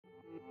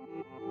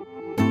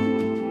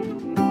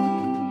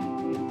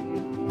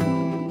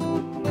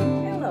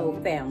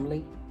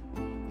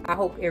I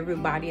hope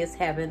everybody is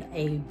having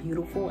a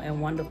beautiful and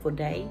wonderful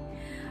day.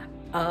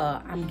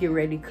 I'm getting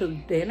ready to cook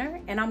dinner,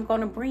 and I'm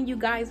going to bring you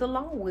guys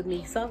along with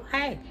me. So,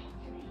 hey,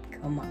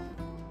 come on,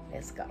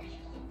 let's go.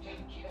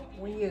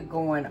 When you're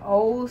going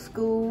old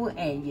school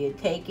and you're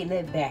taking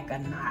it back a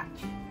notch,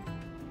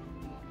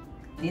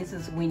 this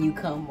is when you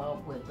come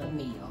up with a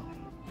meal.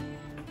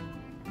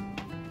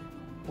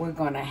 We're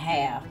going to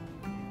have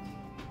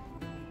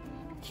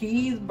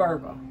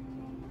cheeseburger,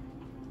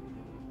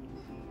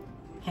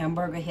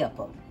 hamburger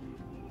helper,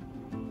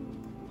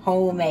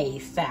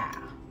 homemade style.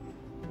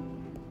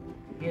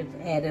 Just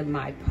added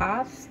my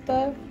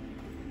pasta.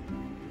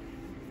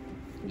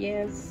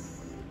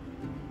 Yes.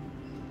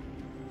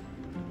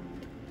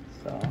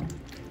 So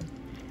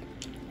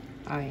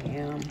I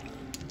am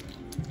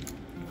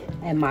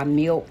add my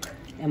milk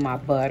and my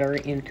butter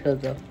into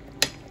the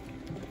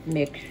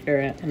mixture,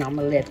 and I'm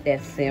gonna let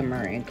that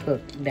simmer and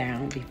cook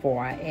down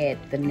before I add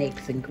the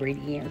next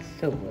ingredients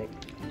to it.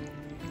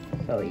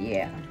 So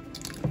yeah,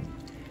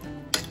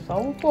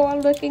 so far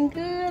looking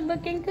good,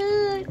 looking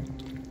good.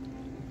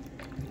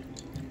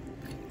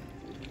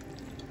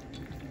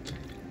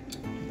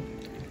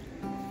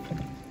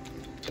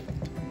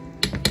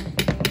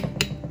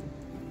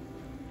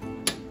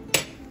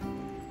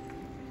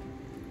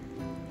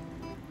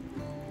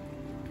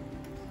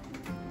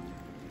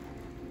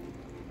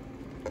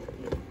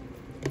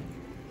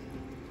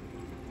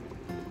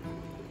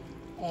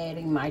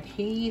 Adding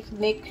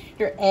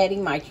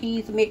my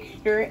cheese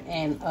mixture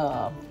and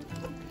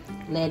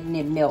letting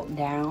it melt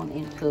down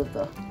into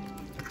the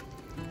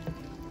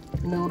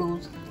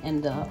noodles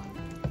and the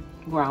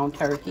ground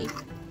turkey.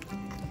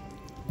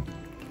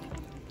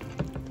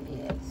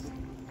 Yes.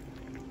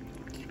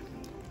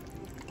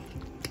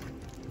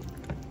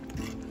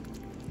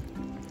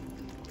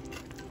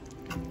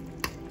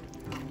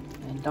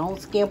 And don't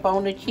skimp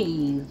on the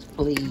cheese,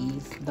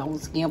 please. Don't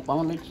skimp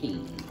on the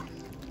cheese.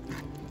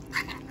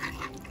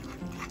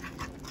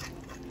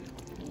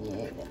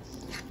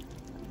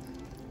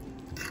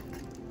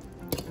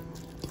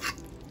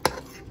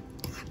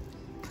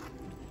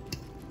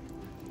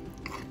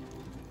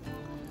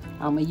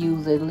 I'm gonna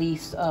use at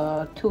least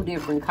 2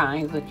 different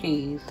kinds of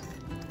cheese.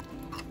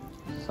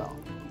 So,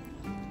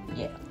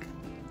 yeah.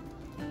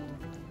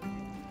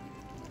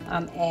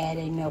 I'm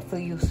adding a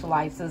few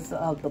slices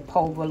of the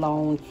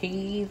provolone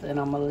cheese, and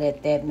I'm gonna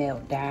let that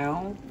melt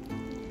down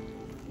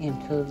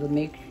into the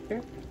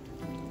mixture.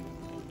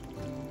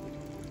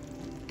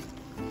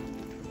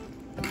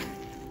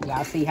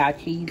 Y'all see how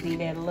cheesy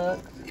that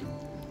looks?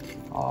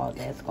 Oh,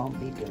 that's gonna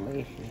be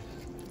delicious.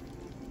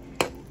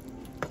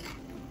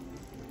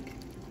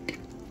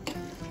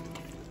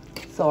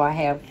 So I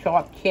have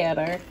sharp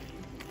cheddar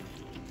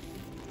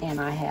and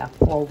I have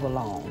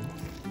provolone.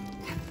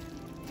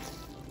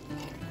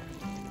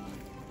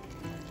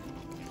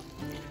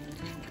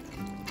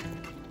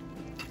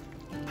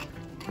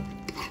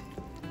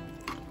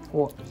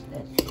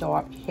 That's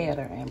sharp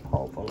cheddar and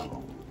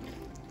provolone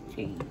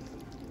cheese.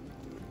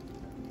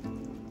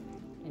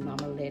 And I'm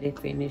gonna let it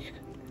finish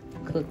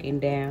cooking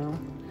down.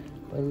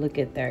 But look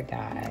at there,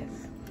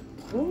 guys.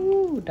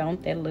 Ooh,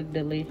 don't that look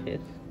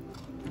delicious?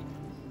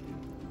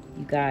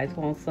 You guys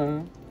want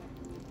some?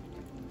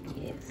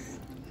 Yes.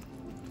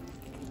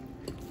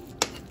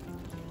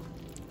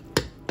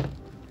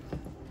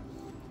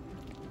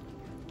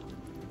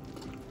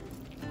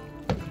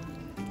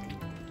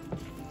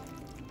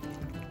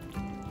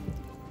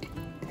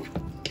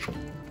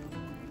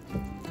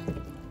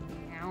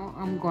 Now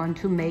I'm going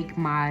to make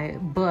my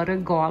butter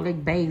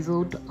garlic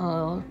basil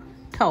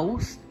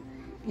toast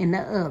in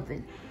the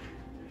oven.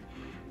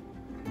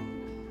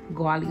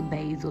 Garlic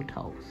basil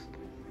toast.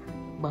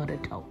 Butter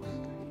toast.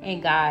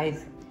 And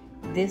guys,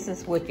 this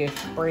is what your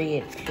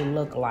spread should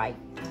look like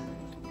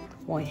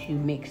once you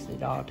mix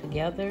it all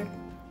together.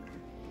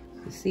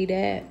 You see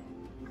that?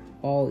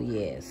 Oh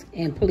yes.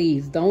 And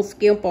please don't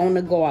skimp on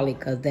the garlic,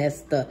 because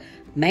that's the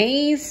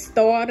main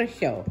star of the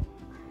show.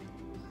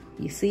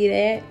 You see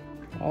that?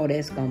 Oh,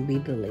 that's gonna be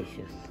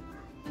delicious.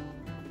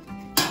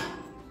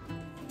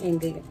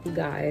 And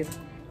guys,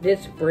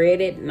 just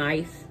spread it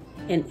nice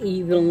and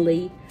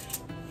evenly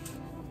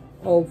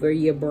over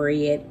your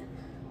bread.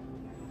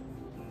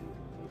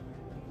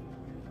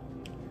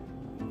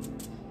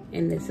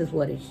 And this is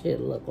what it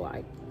should look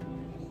like.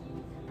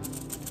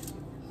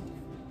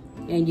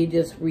 And you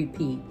just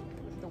repeat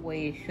the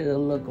way it should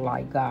look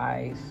like,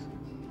 guys.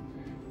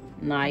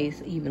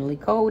 Nice, evenly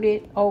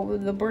coated over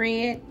the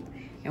bread.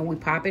 And we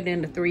pop it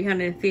in the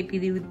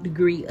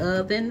 350-degree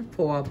oven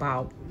for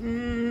about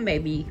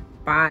maybe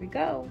 5 to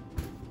go.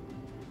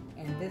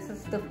 And this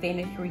is the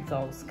finished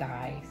results,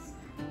 guys.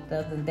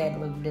 Doesn't that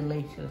look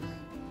delicious?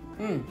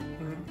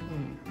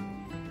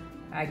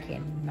 I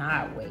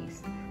cannot wait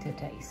to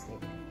taste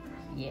it.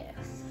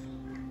 Yes.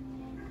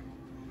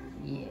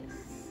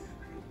 Yes.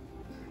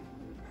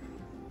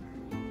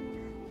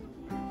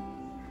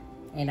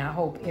 And I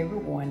hope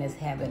everyone is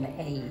having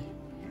a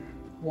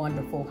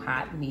wonderful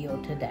hot meal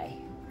today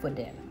for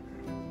dinner.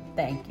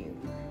 Thank you.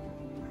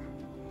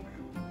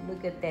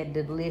 Look at that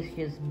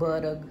delicious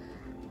butter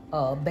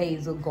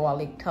basil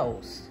garlic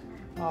toast.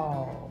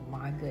 Oh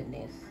my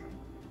goodness.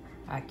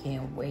 I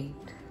can't wait.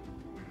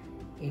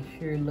 It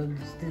sure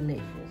looks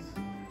delicious.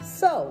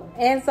 So,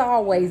 as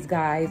always,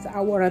 guys,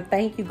 I want to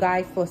thank you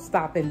guys for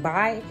stopping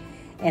by.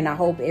 And I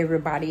hope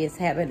everybody is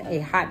having a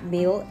hot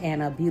meal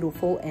and a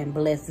beautiful and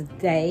blessed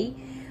day,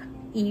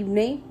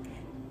 evening.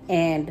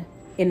 And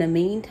in the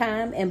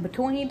meantime, in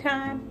between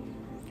time,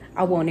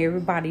 I want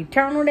everybody to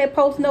turn on that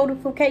post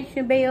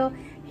notification bell,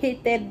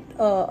 hit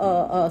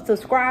that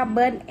subscribe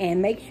button,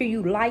 and make sure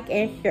you like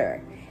and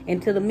share.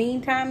 Until the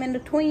meantime, in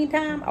between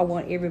time, I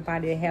want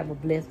everybody to have a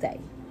blessed day.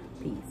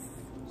 Peace.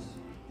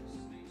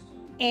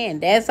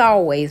 And as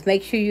always,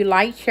 make sure you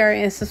like, share,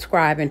 and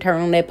subscribe, and turn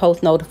on that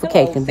post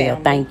notification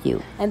bell. Thank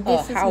you. And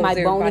this is my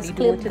bonus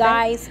clip,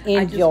 guys.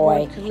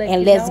 Enjoy,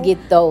 and let's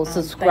get those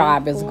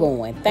subscribers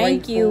going.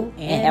 Thank you,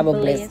 and have a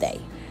blessed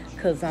day.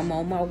 Because I'm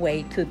on my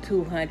way to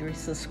 200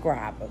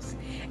 subscribers.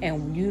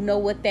 And you know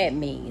what that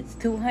means.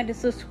 200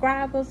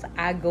 subscribers,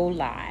 I go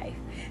live.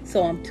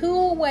 So I'm 2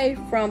 away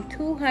from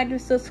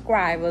 200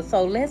 subscribers.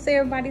 So let's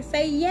everybody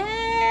say,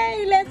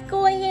 yay! Let's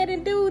go ahead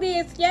and do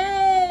this.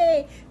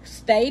 Yay!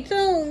 Stay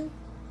tuned.